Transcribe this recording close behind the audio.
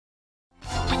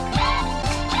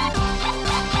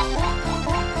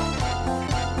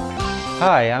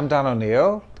Hi, I'm Dan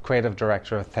O'Neill, Creative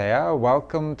Director of Thea.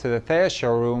 Welcome to the Thea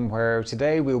showroom, where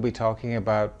today we'll be talking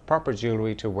about proper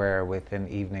jewellery to wear with an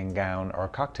evening gown or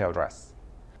cocktail dress.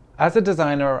 As a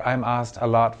designer, I'm asked a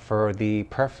lot for the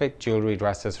perfect jewellery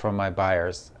dresses from my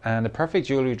buyers. And a perfect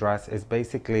jewellery dress is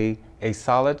basically a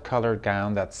solid coloured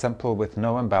gown that's simple with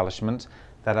no embellishment,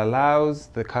 that allows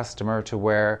the customer to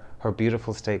wear her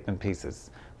beautiful statement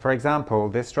pieces. For example,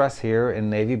 this dress here in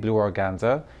navy blue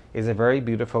organza is a very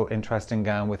beautiful, interesting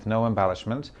gown with no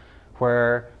embellishment,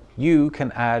 where you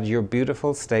can add your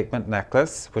beautiful statement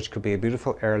necklace, which could be a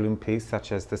beautiful heirloom piece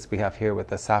such as this we have here with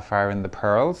the sapphire and the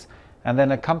pearls, and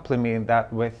then accompany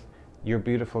that with your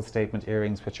beautiful statement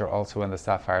earrings, which are also in the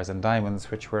sapphires and diamonds,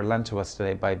 which were lent to us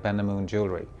today by Benamoon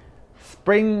Jewellery.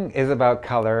 Spring is about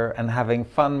colour and having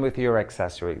fun with your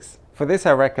accessories. For this,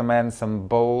 I recommend some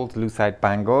bold lucite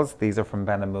bangles. These are from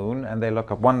Benamoon and they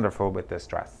look wonderful with this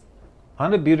dress.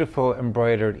 On a beautiful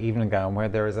embroidered evening gown where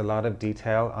there is a lot of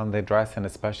detail on the dress and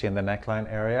especially in the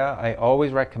neckline area, I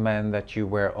always recommend that you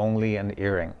wear only an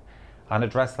earring. On a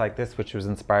dress like this, which was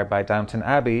inspired by Downton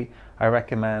Abbey, I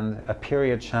recommend a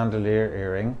period chandelier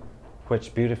earring,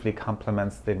 which beautifully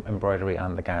complements the embroidery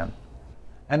on the gown.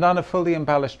 And on a fully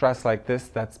embellished dress like this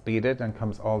that's beaded and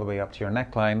comes all the way up to your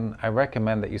neckline, I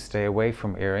recommend that you stay away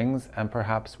from earrings and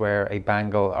perhaps wear a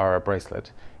bangle or a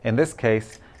bracelet. In this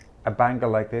case, a bangle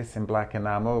like this in black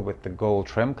enamel with the gold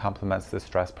trim complements this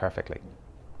dress perfectly.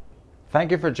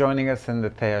 Thank you for joining us in the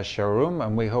Thea showroom,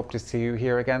 and we hope to see you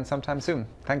here again sometime soon.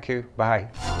 Thank you. Bye.